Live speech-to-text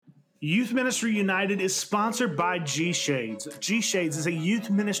Youth Ministry United is sponsored by G-Shades. G-Shades is a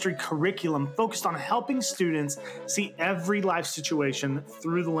youth ministry curriculum focused on helping students see every life situation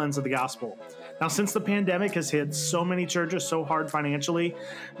through the lens of the gospel. Now, since the pandemic has hit so many churches so hard financially,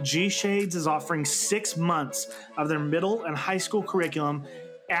 G-Shades is offering 6 months of their middle and high school curriculum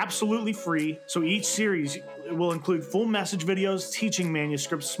absolutely free. So each series will include full message videos, teaching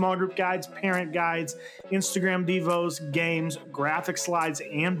manuscripts, small group guides, parent guides, Instagram devos, games, graphic slides,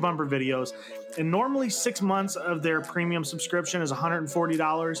 and bumper videos. And normally 6 months of their premium subscription is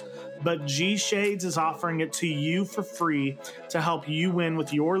 $140, but G-Shades is offering it to you for free to help you win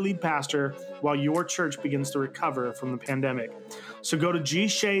with your lead pastor while your church begins to recover from the pandemic. So go to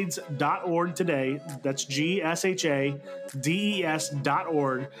gshades.org today. That's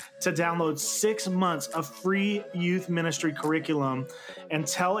GSHADES.org to download 6 months of free youth ministry curriculum and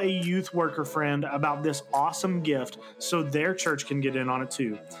tell a youth worker friend about this awesome gift so their church can get in on it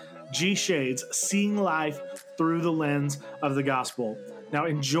too. G-Shades, seeing life through the lens of the gospel. Now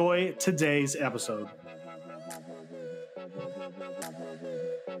enjoy today's episode.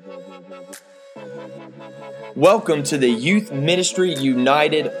 Welcome to the Youth Ministry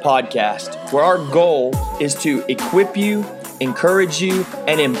United podcast, where our goal is to equip you, encourage you,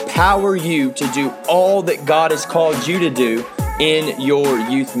 and empower you to do all that God has called you to do in your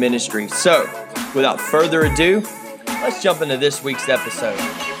youth ministry. So, without further ado, let's jump into this week's episode.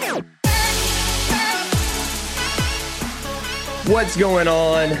 What's going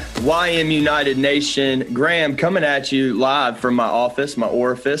on, YM United Nation? Graham coming at you live from my office, my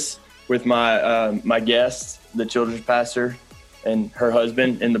orifice, with my guests, the children's pastor and her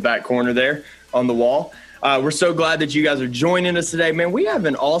husband in the back corner there on the wall. We're so glad that you guys are joining us today. Man, we have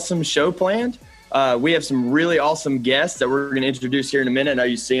an awesome show planned. We have some really awesome guests that we're going to introduce here in a minute. I know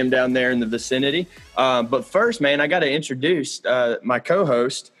you see them down there in the vicinity. But first, man, I got to introduce my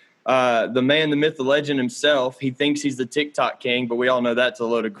co-host, the man, the myth, the legend himself. He thinks he's the TikTok king, but we all know that's a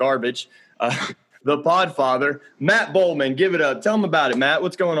load of garbage. The Podfather, Matt Bowman. Give it up. Tell him about it, Matt.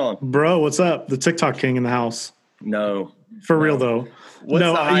 What's going on? Bro, what's up? The TikTok king in the house. No. For real, though. What's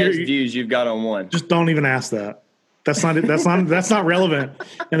the highest views you've got on one? Just don't even ask that. That's not relevant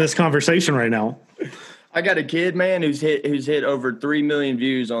in this conversation right now. I got a kid, man, who's hit over 3 million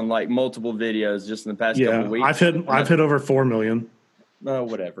views on like multiple videos just in the past couple of weeks. I've hit over 4 million. Oh,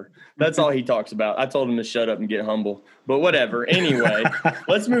 whatever. That's all he talks about. I told him to shut up and get humble, but whatever. Anyway,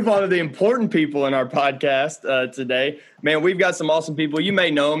 let's move on to the important people in our podcast today. Man, we've got some awesome people. You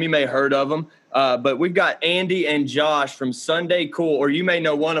may know them. You may have heard of them. But we've got Andy and Josh from Sunday Cool, or you may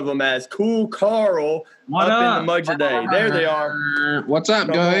know one of them as Cool Carl in the Mugger Day. There they are. What's up,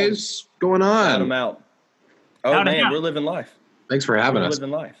 guys? What's going on? Shout them out. Oh, man, we're living life. Thanks for having us. Living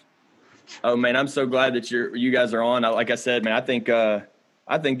life. Oh, man, I'm so glad that you guys are on. Like I said, man, I think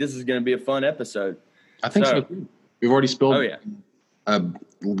this is going to be a fun episode. I think so. We've already spilled a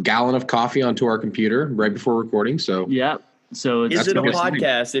gallon of coffee onto our computer right before recording. So yeah. So is it a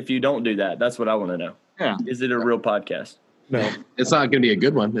podcast if you don't do that? That's what I want to know. Yeah. Is it a real podcast? No, it's not going to be a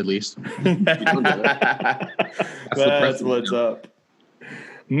good one, at least. That's what's up,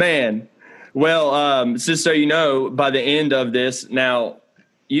 man. Well, just so you know, by the end of this, now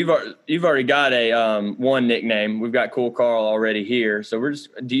you've already got a one nickname. We've got Cool Carl already here. So we're just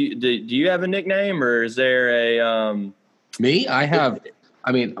do you have a nickname, or is there a me?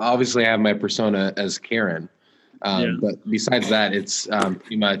 Obviously I have my persona as Karen. But besides that, it's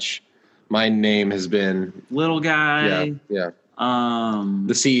pretty much my name has been Little Guy. Yeah.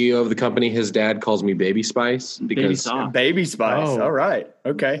 The CEO of the company, his dad calls me Baby Spice because Baby Spice. Oh. All right.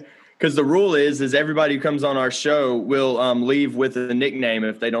 Okay. Because the rule is everybody who comes on our show will leave with a nickname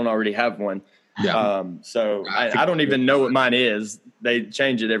if they don't already have one. Yeah. So I don't even know what mine is. They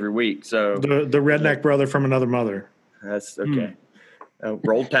change it every week. So the redneck brother from another mother. That's okay.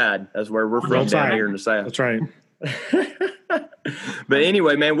 Roll Tide. That's where we're from down here in the South. That's right. But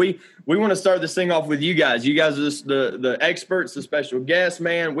anyway, man, we want to start this thing off with you guys. You guys are the experts, the special guests,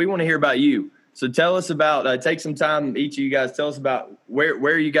 man. We want to hear about you. So tell us about, take some time, each of you guys, tell us about where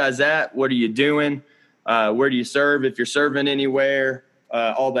are you guys at? What are you doing? Where do you serve? If you're serving anywhere,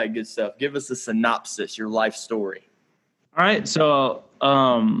 all that good stuff. Give us a synopsis, your life story. All right. So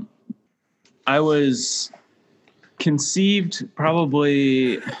I was conceived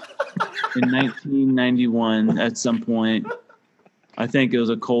probably in 1991 at some point. I think it was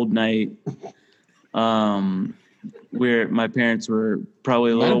a cold night where my parents were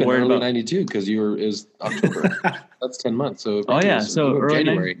probably a little worried about 92 because is October. That's 10 months. So so early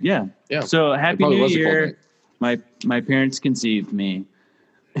January. Yeah. So happy New Year. My parents conceived me.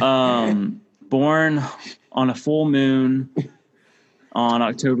 Born on a full moon on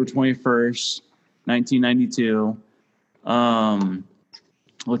October 21st, 1992.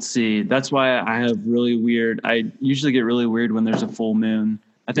 Let's see. That's why I usually get really weird when there's a full moon.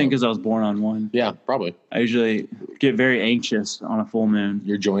 I think because I was born on one. Yeah, probably. I usually get very anxious on a full moon.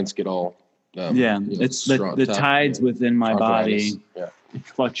 Your joints get all it's the tides within my body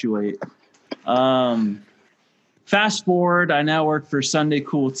fluctuate. Fast forward, I now work for Sunday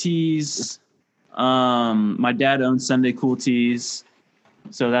Cool Tees. My dad owns Sunday Cool Tees,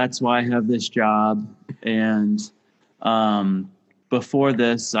 so that's why I have this job. And before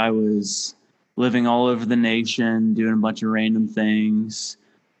this, I was living all over the nation, doing a bunch of random things.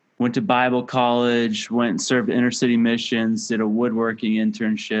 Went to Bible college, went and served inner city missions, did a woodworking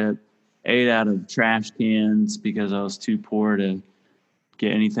internship, ate out of trash cans because I was too poor to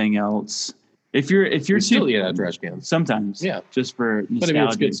get anything else. If you're still eat out of trash cans sometimes, just for nostalgia. But I mean,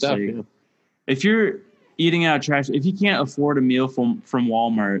 it's good stuff. Yeah. If you're eating out of trash, if you can't afford a meal from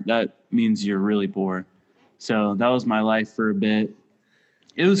Walmart, that means you're really poor. So that was my life for a bit.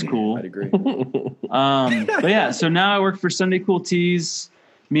 It was cool. I'd agree. But yeah, so now I work for Sunday Cool Tees.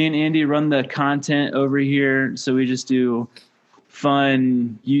 Me and Andy run the content over here. So we just do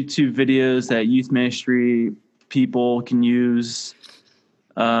fun YouTube videos that youth ministry people can use.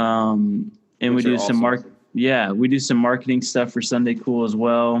 And we do some we do some marketing stuff for Sunday Cool as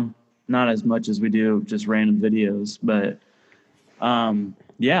well. Not as much as we do just random videos, but I don't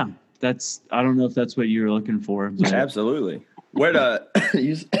know if that's what you were looking for. But. Absolutely.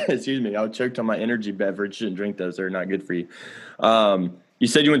 Excuse me, I choked on my energy beverage. Shouldn't drink those. They're not good for you. You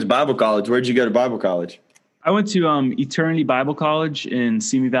said you went to Bible college. Where'd you go to Bible college? I went to Eternity Bible College in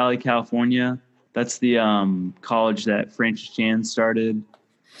Simi Valley, California. That's the college that Francis Chan started.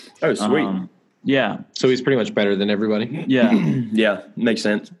 Oh, sweet. Yeah. So he's pretty much better than everybody? Yeah. Yeah, makes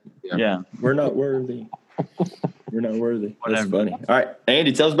sense. Yeah. We're not worthy. We're not worthy. Whatever. That's funny. All right,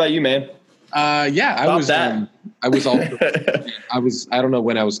 Andy, tell us about you, man. I don't know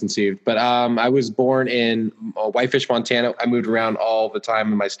when I was conceived, but I was born in Whitefish, Montana. I moved around all the time,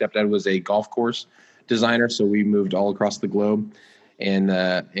 and my stepdad was a golf course designer, so we moved all across the globe in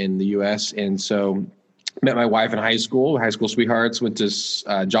the U.S. And so met my wife in high school sweethearts, went to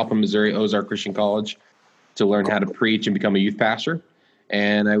Joplin, Missouri, Ozark Christian College to learn how to preach and become a youth pastor.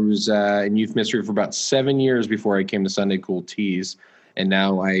 And I was in youth ministry for about 7 years before I came to Sunday Cool Tees. And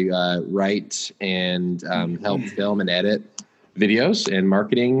now I write and help film and edit videos and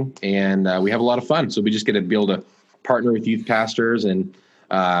marketing. And we have a lot of fun. So we just get to be able to partner with youth pastors and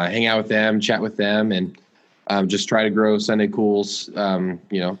hang out with them, chat with them, and just try to grow Sunday Cool's,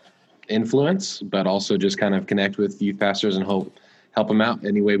 influence, but also just kind of connect with youth pastors and help them out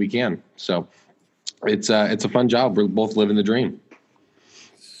any way we can. So it's a fun job. We're both living the dream.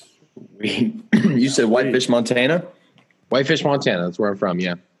 You said Whitefish, Montana? Whitefish, Montana. That's where I'm from.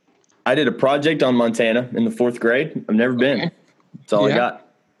 Yeah. I did a project on Montana in the 4th grade. I've never been. That's all I got.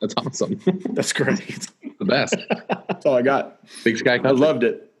 That's awesome. That's great. The best. That's all I got. Big Sky Country. I loved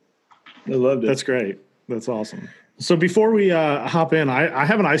it. That's great. That's awesome. So before we hop in, I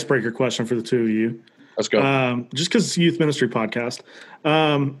have an icebreaker question for the two of you. Let's go. Just because it's a youth ministry podcast.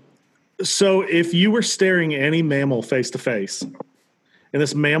 So if you were staring any mammal face to face, and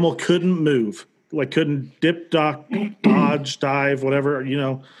this mammal couldn't move, like couldn't dip, dodge, dive, whatever,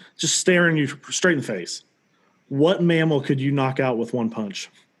 just staring you straight in the face, what mammal could you knock out with one punch?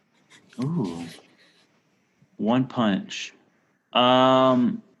 Ooh, one punch.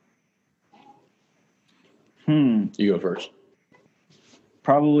 You go first.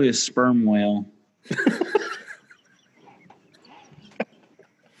 Probably a sperm whale.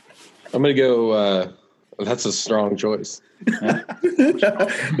 I'm going to go, that's a strong choice. Top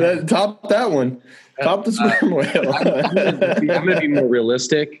that one. Top the sperm whale. I'm going to be more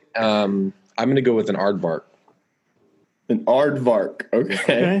realistic. I'm going to go with an aardvark. An aardvark.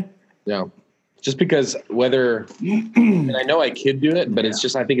 Okay. Yeah. Just because and I know I could do it, but it's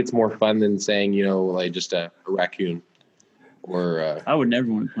just, I think it's more fun than saying, like just a raccoon or. I would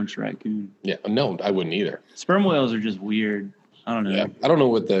never want to punch a raccoon. Yeah. No, I wouldn't either. Sperm whales are just weird. I don't know. Yeah. I don't know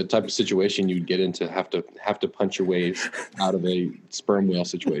what the type of situation you'd get into, have to punch your way out of a sperm whale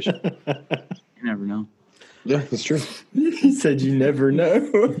situation. You never know. Yeah, that's true. He said you never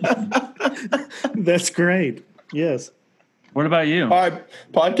know. That's great. Yes. What about you? All right,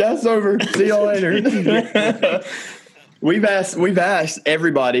 podcast's over. See y'all later. We've asked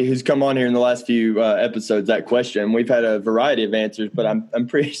everybody who's come on here in the last few episodes that question. We've had a variety of answers, but I'm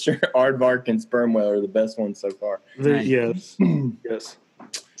pretty sure aardvark and sperm whale are the best ones so far. Nice. Yes. Yes.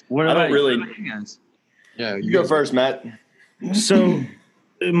 What about you guys? Yeah, you go first, Matt. So,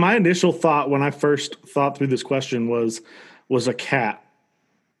 my initial thought when I first thought through this question was a cat.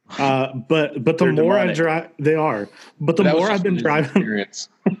 But the They're more demonic. I drive, they are. But the That was more I've just been his driving, experience.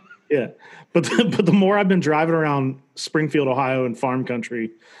 yeah. But the more I've been driving around Springfield, Ohio, and farm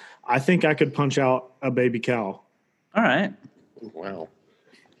country, I think I could punch out a baby cow. All right. Wow.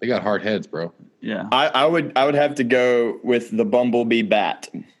 They got hard heads, bro. Yeah. I would have to go with the bumblebee bat.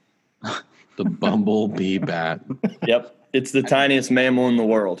 The bumblebee bat. Yep, it's the tiniest mammal in the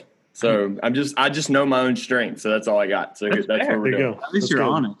world. So I just know my own strength. So that's all I got. So that's fair. where we're There you doing. go. At least That's you're good.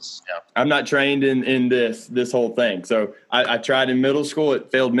 honest. I'm not trained in this whole thing. So I tried in middle school.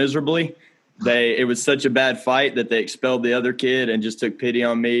 It failed miserably. It was such a bad fight that they expelled the other kid and just took pity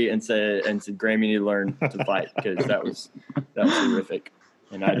on me and said, Graham, you need to learn to fight, because that was horrific,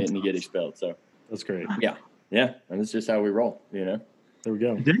 and I didn't get expelled. So That's great. yeah, and that's just how we roll, There we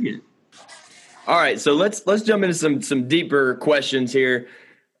go. Dig it. All right, so let's jump into some deeper questions here,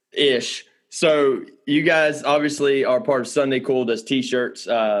 ish. So you guys obviously are part of Sunday Cool, does T-shirts,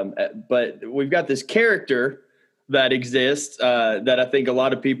 but we've got this character that exists that I think a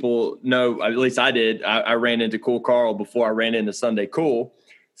lot of people know. At least I did. I ran into Cool Carl before I ran into Sunday Cool.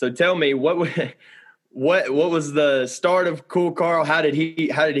 So tell me, what was the start of Cool Carl? How did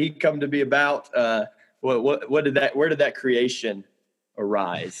he come to be about? Where did that creation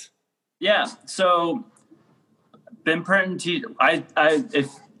arise? Yeah. So been printing if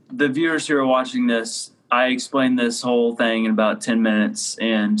the viewers who are watching this, I explained this whole thing in about 10 minutes,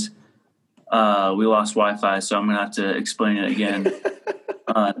 and we lost Wi-Fi, so I'm going to have to explain it again.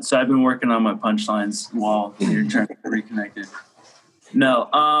 So I've been working on my punchlines while you're trying to get reconnected. No.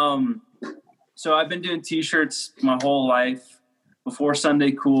 So I've been doing T-shirts my whole life. Before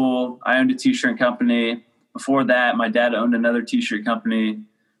Sunday Cool, I owned a T-shirt company. Before that, my dad owned another T-shirt company.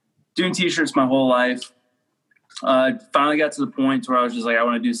 Doing T-shirts my whole life. Finally got to the point where I was just like, I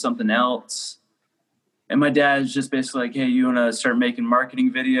want to do something else. And my dad's just basically like, hey, you want to start making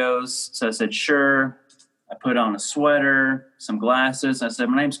marketing videos? So I said, sure. I put on a sweater, some glasses. I said,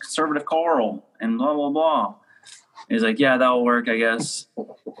 my name's Conservative Carl, and blah, blah, blah. And he's like, yeah, that'll work, I guess.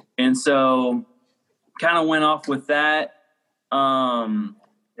 And so kind of went off with that.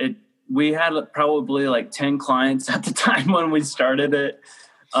 We had probably like 10 clients at the time when we started it.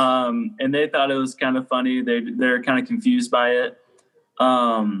 And they thought it was kind of funny. They're kind of confused by it.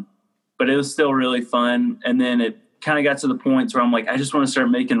 But it was still really fun. And then it kind of got to the point where I'm like, I just want to start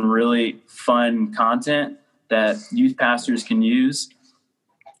making really fun content that youth pastors can use.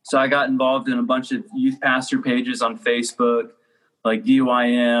 So I got involved in a bunch of youth pastor pages on Facebook, like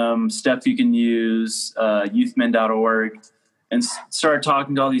UIM, Stuff You Can Use, youthmen.org, and started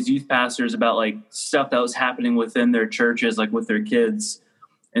talking to all these youth pastors about like stuff that was happening within their churches, like with their kids,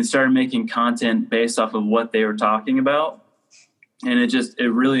 and started making content based off of what they were talking about. And it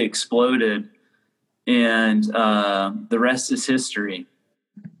really exploded. And the rest is history.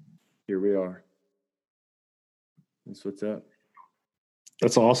 Here we are. That's what's up.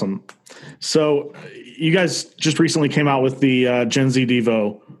 That's awesome. So you guys just recently came out with the Gen Z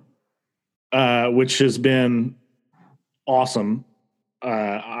Devo, which has been awesome.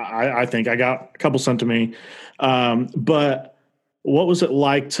 I think I got a couple sent to me. But what was it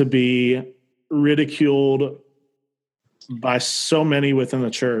like to be ridiculed by so many within the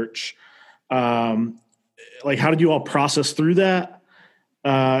church? Like, how did you all process through that?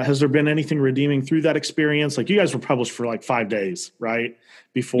 Has there been anything redeeming through that experience? Like, you guys were published for like 5 days, right?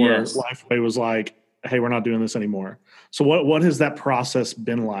 Before Yes. Lifeway was like, hey, we're not doing this anymore. So what has that process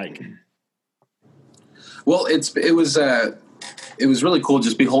been like? Well, it was really cool.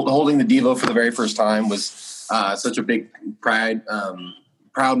 Just holding the Devo for the very first time was such a big proud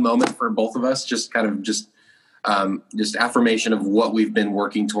moment for both of us. Just kind of just affirmation of what we've been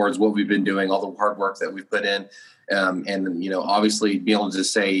working towards, what we've been doing, all the hard work that we've put in, and obviously being able to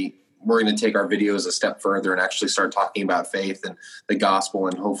say we're going to take our videos a step further and actually start talking about faith and the gospel,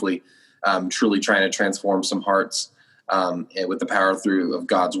 and hopefully truly trying to transform some hearts with the power of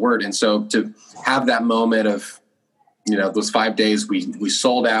God's word. And so to have that moment of, those 5 days, we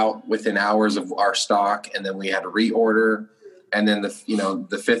sold out within hours of our stock, and then we had to reorder. And then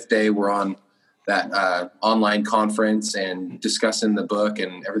the fifth day we're on that online conference and discussing the book,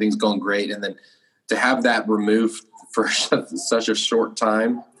 and everything's going great. And then to have that removed for such a short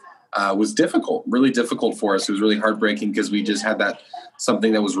time was difficult, really difficult for us. It was really heartbreaking because we just had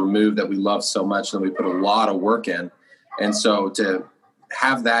something that was removed that we loved so much, and we put a lot of work in. And so to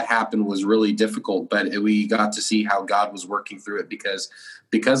have that happen was really difficult, but we got to see how God was working through it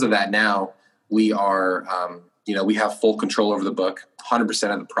because of that. Now we are, we have full control over the book,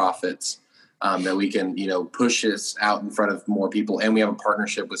 100% of the profits, that we can, push this out in front of more people. And we have a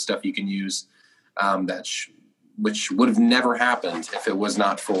partnership with Stuff You Can Use, that which would have never happened if it was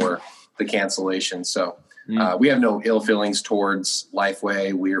not for the cancellation. So we have no ill feelings towards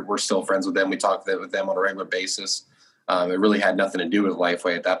Lifeway. We're still friends with them. We talk with them on a regular basis. It really had nothing to do with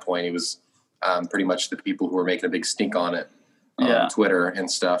Lifeway at that point. It was pretty much the people who were making a big stink on it on Twitter and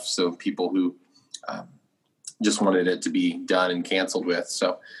stuff. So people who just wanted it to be done and canceled with.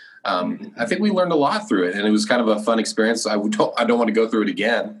 So I think we learned a lot through it, and it was kind of a fun experience. I don't want to go through it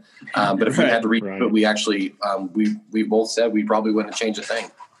again. But if we had to read it, we actually, we both said we probably wouldn't have changed a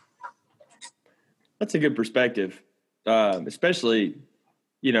thing. That's a good perspective, especially,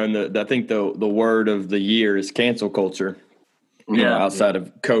 I think the word of the year is cancel culture. Outside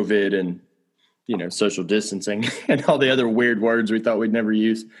of COVID and social distancing and all the other weird words we thought we'd never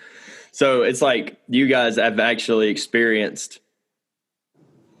use. So it's like you guys have actually experienced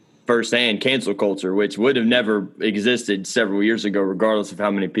firsthand cancel culture, which would have never existed several years ago, regardless of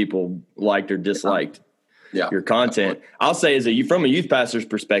how many people liked or disliked your content. I'll say from a youth pastor's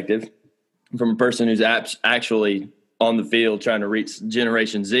perspective, from a person who's actually on the field trying to reach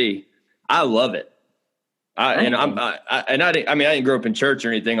Generation Z, I love it. I didn't grow up in church or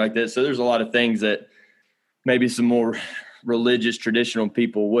anything like this. So there's a lot of things that maybe some more religious, traditional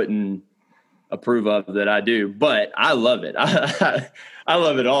people wouldn't approve of that I do, but I love it. I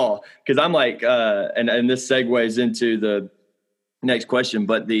love it all. Cause I'm like, and this segues into the next question,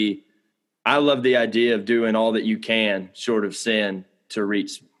 but I love the idea of doing all that you can short of sin to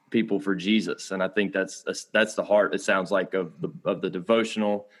reach people for Jesus. And I think that's the heart, it sounds like, of the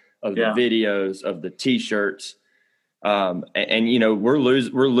devotional, of the videos, of the t-shirts. We'll lose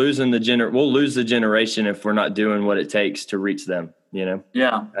the generation if we're not doing what it takes to reach them,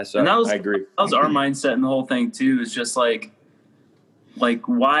 Yeah. I agree. That was our mindset in the whole thing too, is just like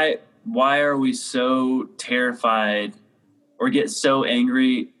why are we so terrified or get so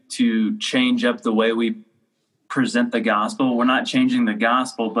angry to change up the way we present the gospel? We're not changing the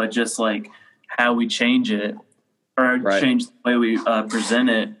gospel, but just like how we change it or change the way we present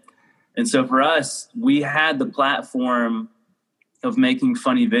it. And so for us, we had the platform of making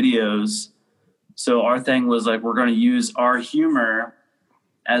funny videos. So our thing was like, we're going to use our humor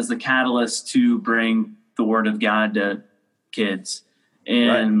as the catalyst to bring the word of God to kids.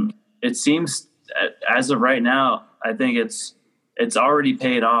 And it seems, as of right now, I think it's already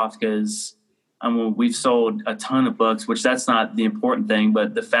paid off, because we've sold a ton of books, which that's not the important thing,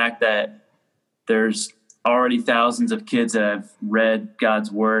 but the fact that there's already thousands of kids that have read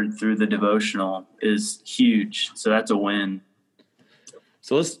God's word through the devotional is huge. So that's a win.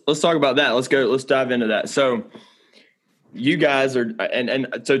 So let's talk about that. Let's dive into that. So you guys are,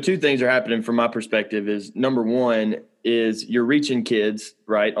 and so two things are happening from my perspective. Is number one is you're reaching kids,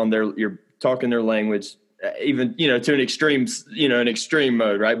 right? You're talking their language, even, to an extreme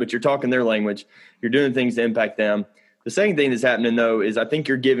mode, right? But you're talking their language, you're doing things to impact them. The second thing that's happening, though, is I think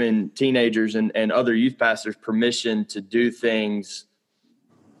you're giving teenagers and other youth pastors permission to do things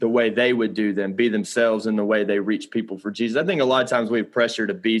the way they would do them, be themselves in the way they reach people for Jesus. I think a lot of times we have pressure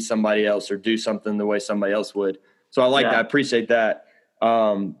to be somebody else or do something the way somebody else would. So I like that. I appreciate that.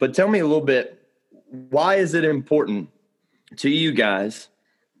 But tell me a little bit, why is it important to you guys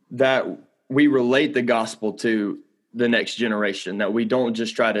that we relate the gospel to the next generation, that we don't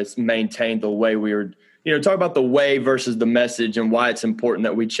just try to maintain the way we were, talk about the way versus the message and why it's important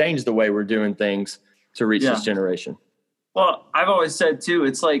that we change the way we're doing things to reach this generation? Well, I've always said too,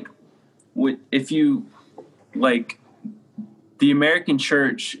 it's like, if you like, the American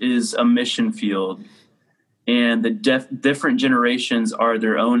church is a mission field, and the different generations are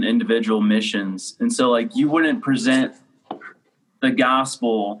their own individual missions. And so like, you wouldn't present the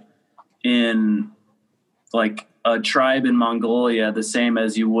gospel in like a tribe in Mongolia the same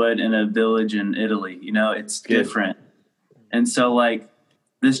as you would in a village in Italy. It's different. And so like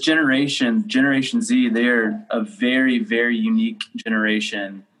this Generation Z, they're a very, very unique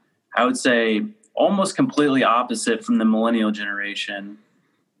generation. I would say almost completely opposite from the millennial generation.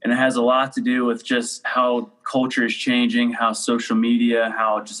 And it has a lot to do with just how culture is changing, how social media,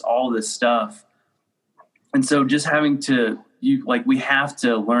 how just all this stuff. And so just we have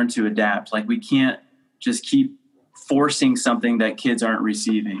to learn to adapt. Like, we can't just keep forcing something that kids aren't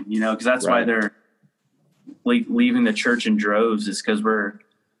receiving, because that's why they're like leaving the church in droves, is because we're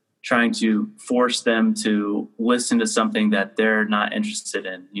trying to force them to listen to something that they're not interested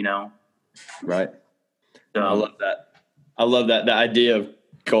in, Right. So, I love that. The idea of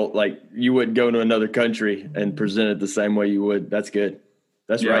cult, like you wouldn't go to another country and present it the same way you would. That's good.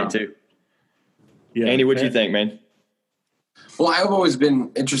 That's right too. Yeah. Andy, what do you think, man? Well, I've always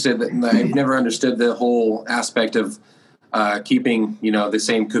been interested, and I've never understood the whole aspect of keeping, the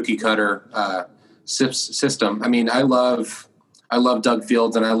same cookie cutter system. I mean, I love Doug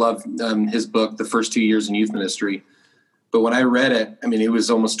Fields, and I love his book, The First 2 Years in Youth Ministry. But when I read it, I mean, it was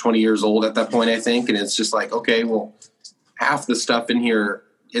almost 20 years old at that point, I think. And it's just like, okay, well, half the stuff in here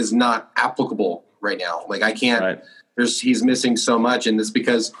is not applicable right now. Like I can't, he's missing so much. And it's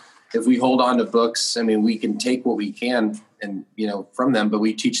because if we hold on to books, I mean, we can take what we can and, from them, but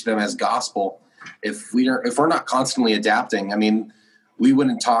we teach them as gospel. If we're not constantly adapting, I mean, we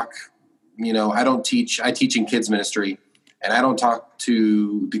wouldn't talk, I teach in kids ministry, and I don't talk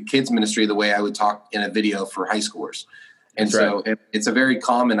to the kids ministry the way I would talk in a video for high schoolers. And it's a very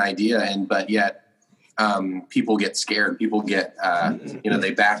common idea, but yet people get scared. People get,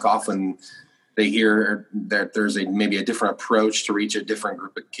 they back off when they hear that there's maybe a different approach to reach a different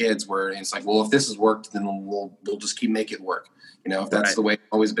group of kids, where it's like, well, if this has worked, then we'll just keep make it work. If that's the way it's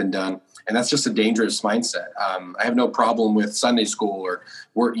always been done. And that's just a dangerous mindset. I have no problem with Sunday school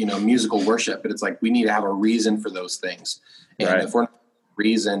or musical worship, but it's like, we need to have a reason for those things. And if we're not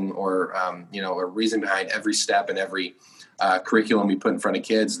reason or, a reason behind every step and every curriculum we put in front of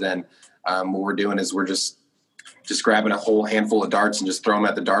kids, then what we're doing is we're just grabbing a whole handful of darts and just throw them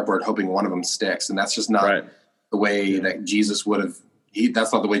at the dartboard, hoping one of them sticks. And that's just not the way that Jesus would have.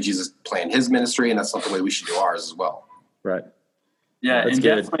 That's not the way Jesus planned his ministry, and that's not the way we should do ours as well. Right. Yeah, that's and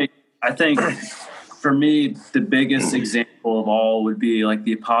good. definitely, I think for me, the biggest example of all would be like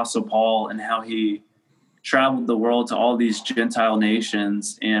the Apostle Paul and how he traveled the world to all these Gentile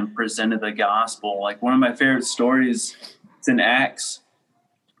nations and presented the gospel. Like one of my favorite stories, it's in Acts.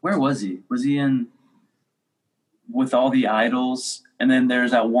 Where was he? Was he in with all the idols? And then there's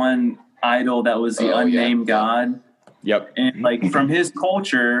that one idol that was the unnamed God. Yep. And like from his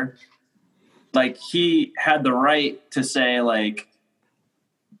culture, like he had the right to say like,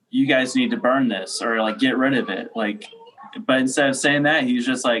 you guys need to burn this or like get rid of it. Like, but instead of saying that, he's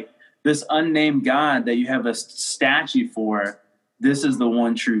just like, this unnamed God that you have a statue for, this is the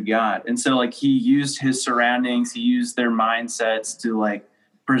one true God. And so like he used his surroundings, he used their mindsets to like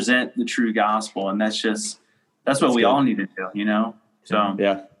present the true gospel. And that's what we all need to do, So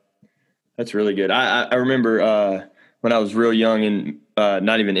yeah, that's really good. I remember when I was real young and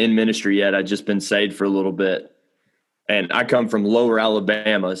not even in ministry yet, I'd just been saved for a little bit. And I come from lower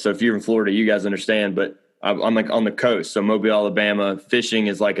Alabama. So if you're in Florida, you guys understand, but I'm like on the coast. So Mobile, Alabama, fishing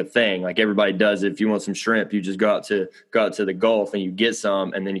is like a thing. Like everybody does it. If you want some shrimp, you just go out to the Gulf and you get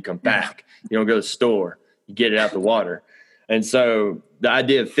some, and then you come back. You don't go to the store. You get it out the water. And so the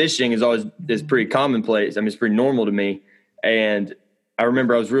idea of fishing is pretty commonplace. I mean, it's pretty normal to me. And I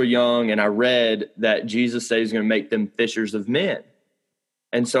remember I was real young and I read that Jesus said he's going to make them fishers of men.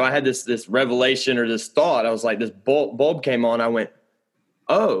 And so I had this revelation or this thought. I was like, this bulb came on. I went,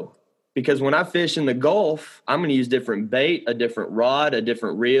 oh, because when I fish in the Gulf, I'm going to use different bait, a different rod, a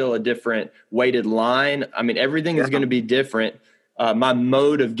different reel, a different weighted line. I mean, everything is going to be different. My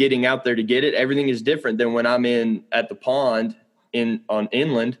mode of getting out there to get it, everything is different than when I'm at the pond on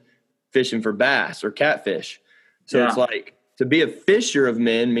inland fishing for bass or catfish. So it's like, to be a fisher of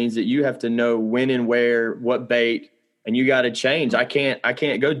men means that you have to know when and where, what bait, and you got to change. I can't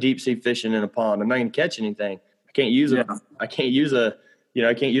go deep sea fishing in a pond. I'm not going to catch anything. I can't use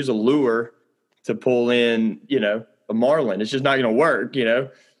a lure to pull in, a marlin. It's just not going to work, Yeah.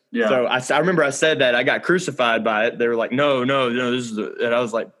 So I remember I said that. I got crucified by it. They were like, no, this is and I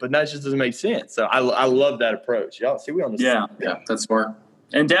was like, but that just doesn't make sense. So I love that approach. Y'all see, we on the same. Yeah, that's smart.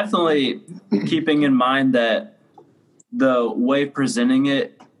 And definitely keeping in mind that the way of presenting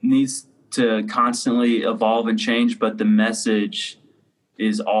it needs to constantly evolve and change, but the message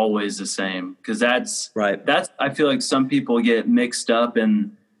is always the same. Because that's I feel like some people get mixed up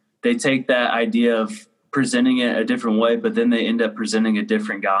and they take that idea of presenting it a different way, but then they end up presenting a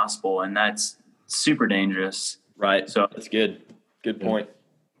different gospel, and that's super dangerous. Right. So that's good. Good point.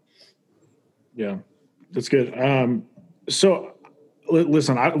 Yeah, that's good. So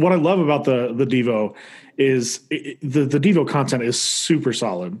listen, what I love about the Devo is the Devo content is super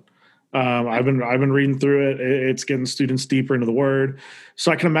solid. I've been reading through it. It's getting students deeper into the word.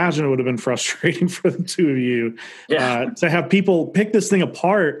 So I can imagine it would have been frustrating for the two of you to have people pick this thing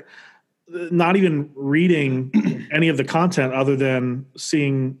apart, not even reading any of the content other than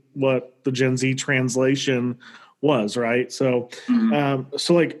seeing what the Gen Z translation was, right? So,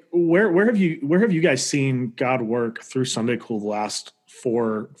 so like, where have you guys seen God work through Sunday Cool the last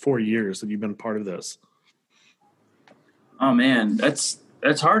four years that you've been part of this? Oh man, that's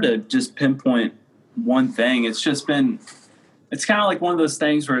hard to just pinpoint one thing. It's kind of like one of those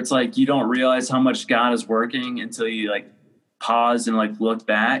things where it's like you don't realize how much God is working until you like pause and like look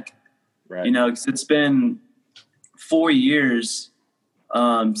back. Right. 'Cause it's been 4 years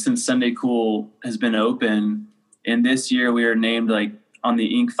since Sunday Cool has been open. And this year we are named like on the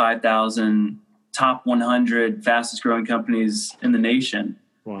Inc. 5000 top 100 fastest growing companies in the nation.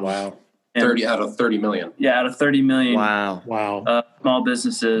 Wow. 30 out of 30 million. Yeah, out of 30 million. Wow. Small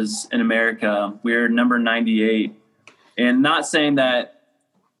businesses in America, we're number 98. And not saying that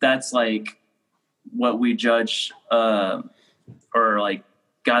that's like what we judge or like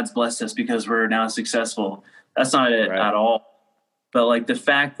God's blessed us because we're now successful. That's not it at all. But like the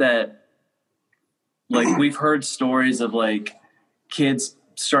fact that like we've heard stories of like kids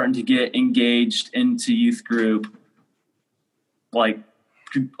starting to get engaged into youth group, like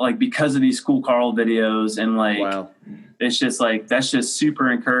because of these Cool Carl videos, and like it's just like that's just super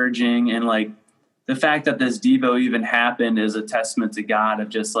encouraging. And like the fact that this Devo even happened is a testament to God of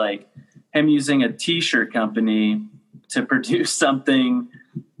just like him using a t-shirt company to produce something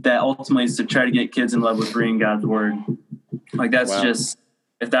that ultimately is to try to get kids in love with reading God's word. Like that's just,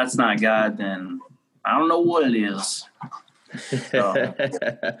 if that's not God, then I don't know what it is. So,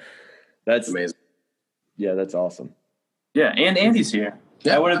 that's amazing. Yeah, that's awesome. Yeah, and Andy's here.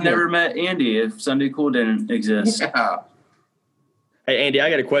 Yeah, I would have never met Andy if Sunday Cool didn't exist. Yeah. Hey, Andy, I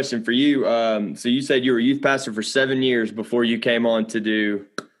got a question for you. So you said you were a youth pastor for 7 years before you came on to do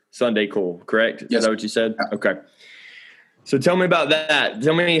Sunday Cool, correct? Yes. Is that what you said? Yeah. Okay. So tell me about that.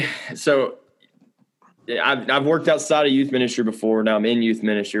 Tell me, so I've worked outside of youth ministry before. Now I'm in youth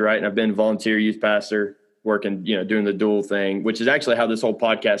ministry, right? And I've been volunteer youth pastor, working, doing the dual thing, which is actually how this whole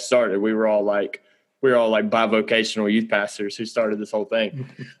podcast started. We were all like bivocational youth pastors who started this whole thing.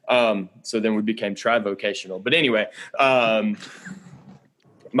 So then we became trivocational. But anyway,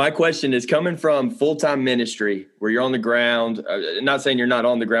 my question is, coming from full-time ministry where you're on the ground, not saying you're not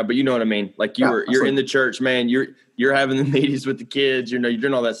on the ground, but you know what I mean? Like you're in the church, man, you're having the meetings with the kids, you're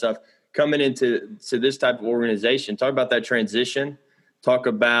doing all that stuff. Coming into this type of organization, talk about that transition. Talk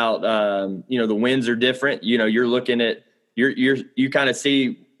about, the wins are different. You're looking at, you kind of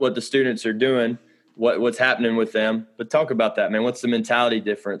see what the students are doing, what's happening with them. But talk about that, man. What's the mentality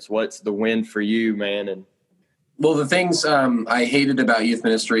difference? What's the win for you, man? And Well, the things I hated about youth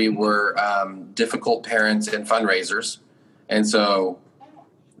ministry were difficult parents and fundraisers. And so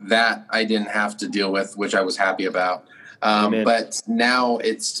that I didn't have to deal with, which I was happy about. But now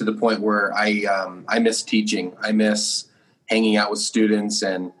it's to the point where I miss teaching. I miss hanging out with students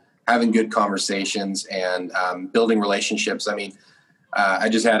and having good conversations and building relationships. I mean, I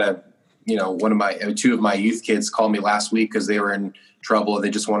just had two of my youth kids called me last week because they were in trouble and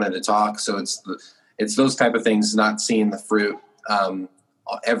they just wanted to talk. So it's those type of things, not seeing the fruit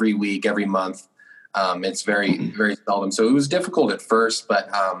every week, every month. It's very, very seldom. So it was difficult at first, but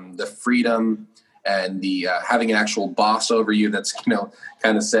the freedom and the having an actual boss over you that's,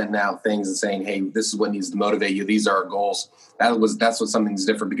 kind of setting out things and saying, hey, this is what needs to motivate you. These are our goals. That's what something's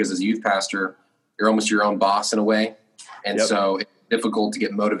different, because as a youth pastor, you're almost your own boss in a way. And so it's difficult to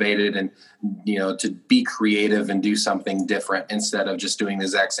get motivated and, to be creative and do something different instead of just doing the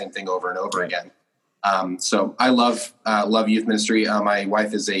exact same thing over and over again. So I love youth ministry. My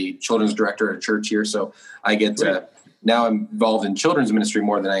wife is a children's director at a church here. So I get to, now I'm involved in children's ministry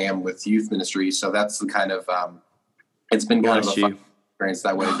more than I am with youth ministry. So that's the kind of, it's been kind of a fun experience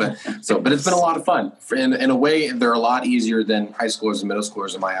that way, but it's been a lot of fun. In a way, they're a lot easier than high schoolers and middle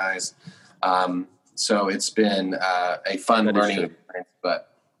schoolers in my eyes. So it's been a fun learning experience,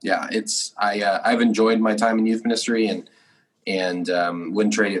 but yeah, I've enjoyed my time in youth ministry and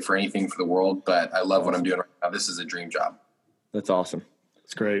wouldn't trade it for anything for the world, but I love what I'm doing right now. This is a dream job. That's awesome.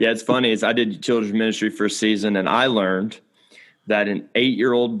 It's great. Yeah, it's funny. I did children's ministry for a season, and I learned that an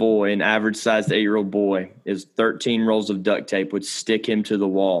 8-year-old boy, an average-sized 8-year-old boy, is 13 rolls of duct tape would stick him to the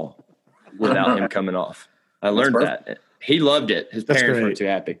wall without him coming off. I learned that. He loved it. His parents weren't too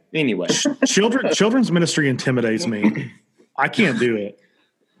happy. Anyway. Children's ministry intimidates me. I can't do it.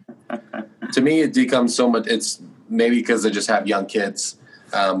 To me, it becomes so much. It's maybe because I just have young kids,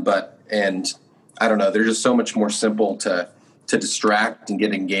 and I don't know. They're just so much more simple to distract and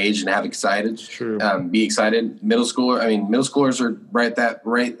get engaged and have excited. True. Be excited. Middle schoolers are right at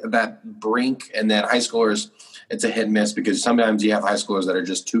that brink, and then high schoolers, it's a hit and miss, because sometimes you have high schoolers that are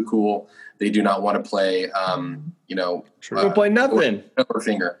just too cool. They do not want to play. Don't play nothing. Or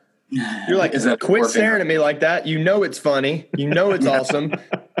finger. You're like, quit staring at me like that. It's funny. It's awesome.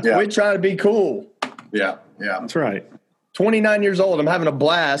 Quit trying to be cool. Yeah. That's right. 29 years old. I'm having a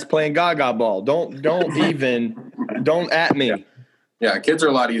blast playing Gaga ball. Don't at me. Yeah. Kids are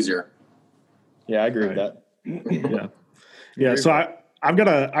a lot easier. Yeah, I agree with that. Yeah. So I've got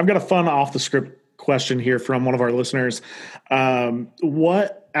a fun off the script question here from one of our listeners.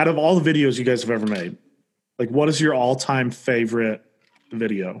 What, out of all the videos you guys have ever made, like, what is your all-time favorite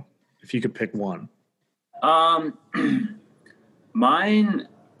video, if you could pick one? Mine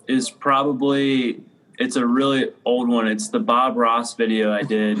is probably, it's a really old one. It's the Bob Ross video I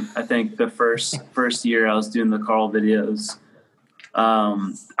did. I think the first year I was doing the Carl videos.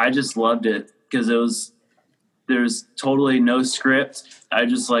 I just loved it because there's totally no script. I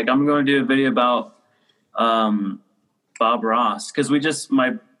just like, I'm going to do a video about Bob Ross, because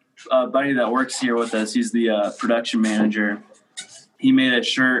my buddy that works here with us, he's the production manager. He made a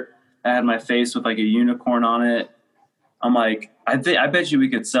shirt that had my face with like a unicorn on it. I'm like, I bet you we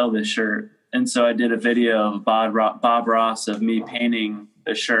could sell this shirt. And so I did a video of Bob Ross of me painting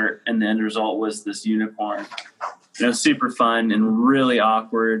the shirt, and the end result was this unicorn. It was super fun and really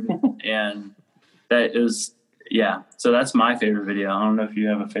awkward, and that is, yeah. So that's my favorite video. I don't know if you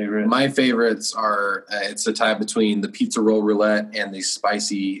have a favorite. My favorites are it's a tie between the pizza roll roulette and the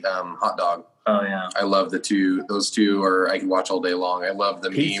spicy hot dog. Oh yeah, I love the two. Those two are I can watch all day long. I love the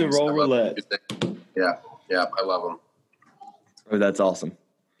Pizza memes. roll roulette. Yeah, I love them. Oh, that's awesome.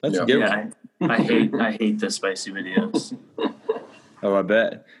 That's Yeah. a good one. I hate the spicy videos. Oh, I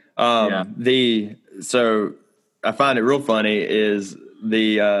bet. Yeah. So I find it real funny is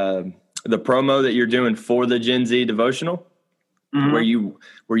the promo that you're doing for the Gen Z devotional, Mm-hmm.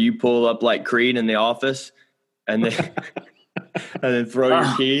 where you pull up like Creed in the office and then and then throw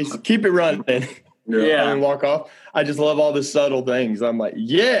your keys, keep it running, Yeah. and walk off. I just love all the subtle things. I'm like,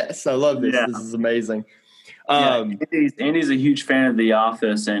 yes, I love this. Yeah. This is amazing. Andy's a huge fan of The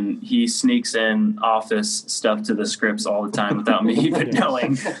Office, and he sneaks in Office stuff to the scripts all the time without me even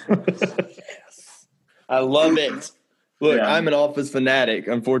knowing. I love it. Look, Yeah. I'm an Office fanatic.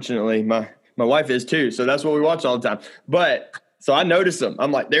 Unfortunately, my wife is too. So that's what we watch all the time. But so I notice them.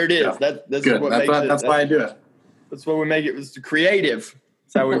 I'm like, there it is. Yeah. That's Good. what That's makes why, it. that's why I do it. That's what we make it. It's creative.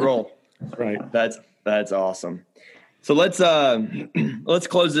 That's how we roll. Right. That's awesome. So let's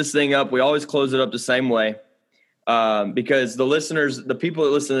close this thing up. We always close it up the same way, because the people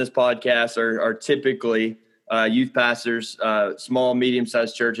that listen to this podcast are typically youth pastors, small,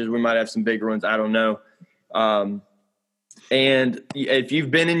 medium-sized churches. We might have some bigger ones. I don't know. And if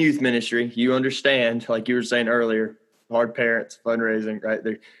you've been in youth ministry, you understand, like you were saying earlier, hard parents, fundraising, right?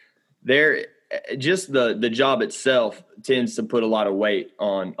 They're just the job itself tends to put a lot of weight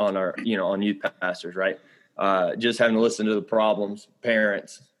on our, on youth pastors, right? Just having to listen to the problems,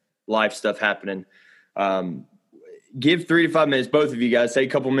 parents, life stuff happening. Give 3 to 5 minutes, both of you guys, take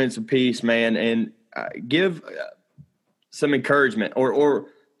a couple minutes apiece, man, and give some encouragement or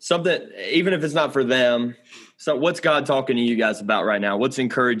something, even if it's not for them. So what's God talking to you guys about right now? What's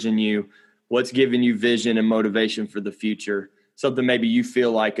encouraging you? What's giving you vision and motivation for the future? Something maybe you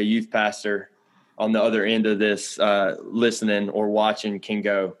feel like a youth pastor on the other end of this listening or watching can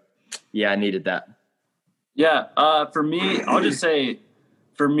go, yeah, I needed that. Yeah. For me, I'll just say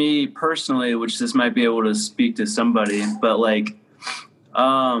for me personally, which this might be able to speak to somebody, but like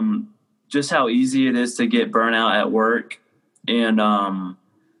just how easy it is to get burnout at work. And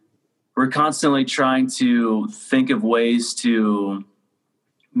we're constantly trying to think of ways to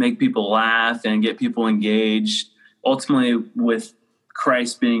make people laugh and get people engaged, ultimately with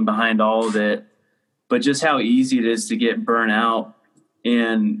Christ being behind all of it. But just how easy it is to get burnt out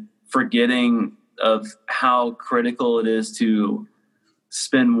and forgetting of how critical it is to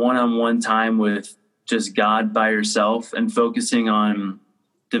spend one-on-one time with just God by yourself and focusing on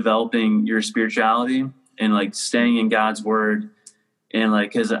developing your spirituality and like staying in God's word. And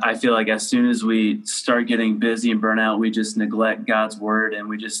like, cause I feel like as soon as we start getting busy and burn out, we just neglect God's word and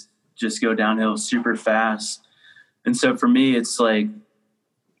we just go downhill super fast. And so for me, it's like,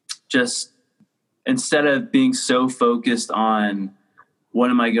 just instead of being so focused on what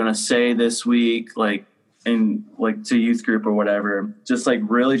am I going to say this week, like in like to youth group or whatever, just like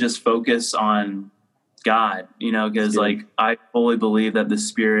really just focus on God, cause like I fully believe that the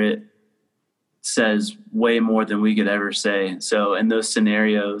Spirit says way more than we could ever say. So in those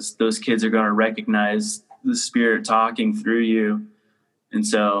scenarios, those kids are going to recognize the Spirit talking through you. And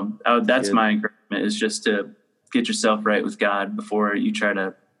so that's my encouragement, is just to get yourself right with God before you try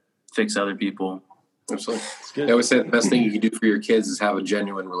to fix other people. Absolutely. I always say the best thing you can do for your kids is have a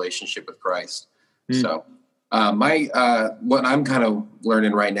genuine relationship with Christ. So what I'm kind of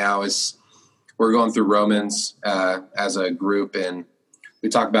learning right now is we're going through Romans as a group, and we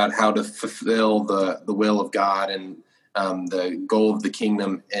talk about how to fulfill the will of God and the goal of the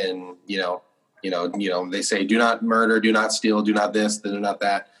kingdom. And, they say, do not murder, do not steal, do not this, do not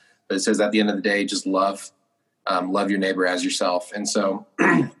that. But it says at the end of the day, just love your neighbor as yourself. And so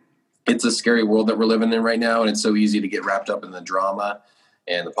it's a scary world that we're living in right now. And it's so easy to get wrapped up in the drama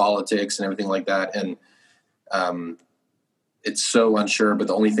and the politics and everything like that. And it's so unsure, but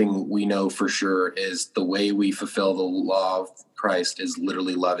the only thing we know for sure is the way we fulfill the law of Christ is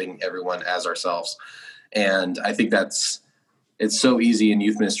literally loving everyone as ourselves. And I think it's so easy in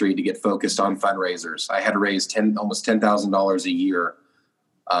youth ministry to get focused on fundraisers. I had to raise almost $10,000 a year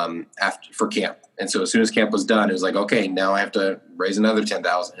for camp. And so as soon as camp was done, it was like, okay, now I have to raise another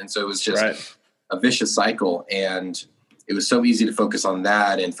 10,000. And so it was just a vicious cycle. And it was so easy to focus on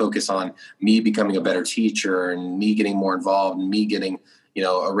that and focus on me becoming a better teacher and me getting more involved and me getting,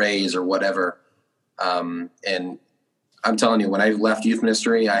 a raise or whatever. And I'm telling you, when I left youth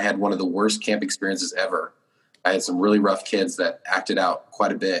ministry, I had one of the worst camp experiences ever. I had some really rough kids that acted out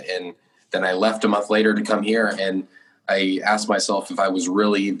quite a bit. And then I left a month later to come here, and I asked myself if I was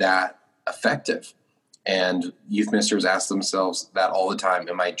really that effective. And youth ministers ask themselves that all the time.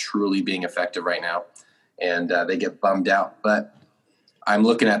 Am I truly being effective right now? And they get bummed out. But I'm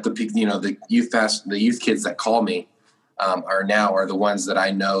looking at the youth kids that call me are the ones that I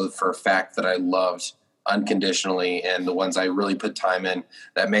know for a fact that I loved unconditionally, and the ones I really put time in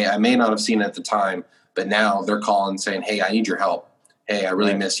that I may not have seen at the time, but now they're calling saying, hey, I need your help. Hey, I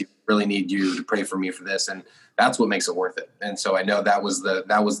really miss you. Really need you to pray for me for this. And that's what makes it worth it. And so I know that was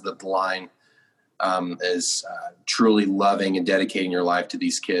the line is truly loving and dedicating your life to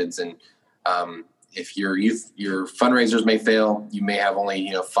these kids. And if your fundraisers may fail, you may have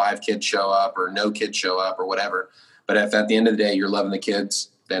only 5 kids show up or no kids show up or whatever. But if at the end of the day you're loving the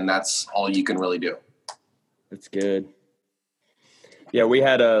kids, then that's all you can really do. That's good. Yeah, we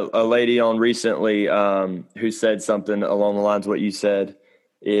had a lady on recently who said something along the lines of what you said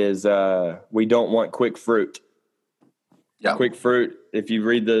is we don't want quick fruit. Yeah. Quick fruit, if you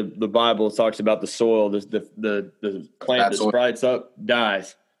read the Bible, it talks about the soil, the plant that sprouts up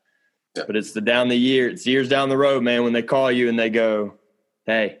dies. Yeah. But it's years down the road, man, when they call you and they go,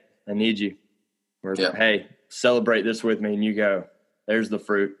 hey, I need you. Or, hey, celebrate this with me. And you go, there's the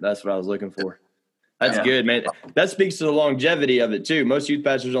fruit. That's what I was looking for. That's good, man. That speaks to the longevity of it too. Most youth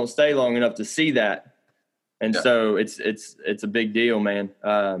pastors don't stay long enough to see that. And so it's a big deal, man.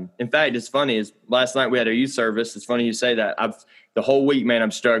 In fact, it's funny is last night we had a youth service. It's funny you say that. The whole week, man,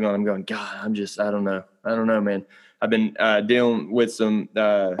 I'm struggling. I'm going, God, I don't know, man. I've been dealing with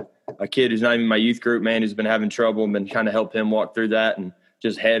a kid who's not even in my youth group, man, who's been having trouble and been kind of help him walk through that and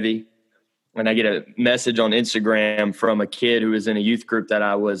just heavy. And I get a message on Instagram from a kid who was in a youth group that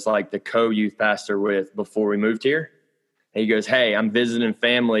I was like the co-youth pastor with before we moved here. And he goes, hey, I'm visiting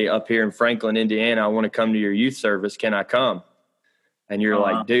family up here in Franklin, Indiana. I want to come to your youth service. Can I come? And you're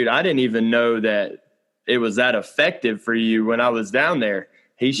like, dude, I didn't even know that it was that effective for you when I was down there.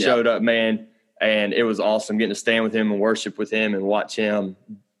 He showed up, man, and it was awesome getting to stand with him and worship with him and watch him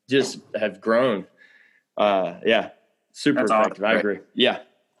just have grown. Super That's effective. Awesome. I agree. Yeah,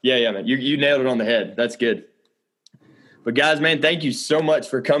 man. You nailed it on the head. That's good. But guys, man, thank you so much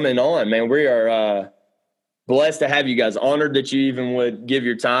for coming on, man. We are blessed to have you guys. Honored that you even would give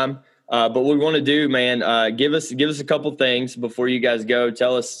your time. But what we want to do, man, give us a couple things before you guys go.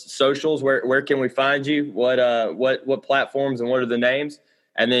 Tell us socials. Where can we find you? What platforms and what are the names?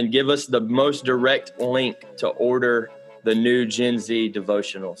 And then give us the most direct link to order the new Gen Z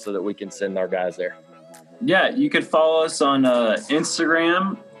devotional so that we can send our guys there. Yeah, you could follow us on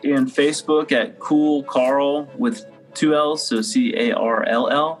Instagram and Facebook at Cool Carl with 2 L's, so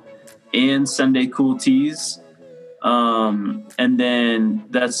CARLL, and Sunday Cool Tees. And then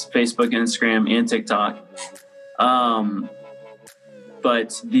that's Facebook, Instagram, and TikTok.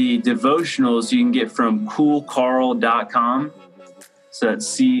 But the devotionals you can get from coolcarl.com. So that's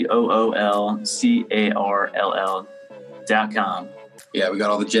COOLCARLL.com. Yeah, we got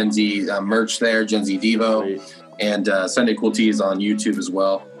all the Gen Z merch there, Gen Z Devo, and Sunday Cool Tees on YouTube as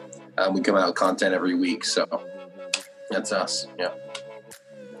well. We come out with content every week, so that's us. Yeah.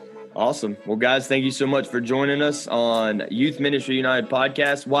 Awesome. Well, guys, thank you so much for joining us on Youth Ministry United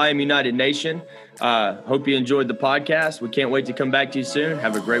podcast, YM United Nation. Hope you enjoyed the podcast. We can't wait to come back to you soon.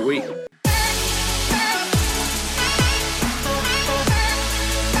 Have a great week.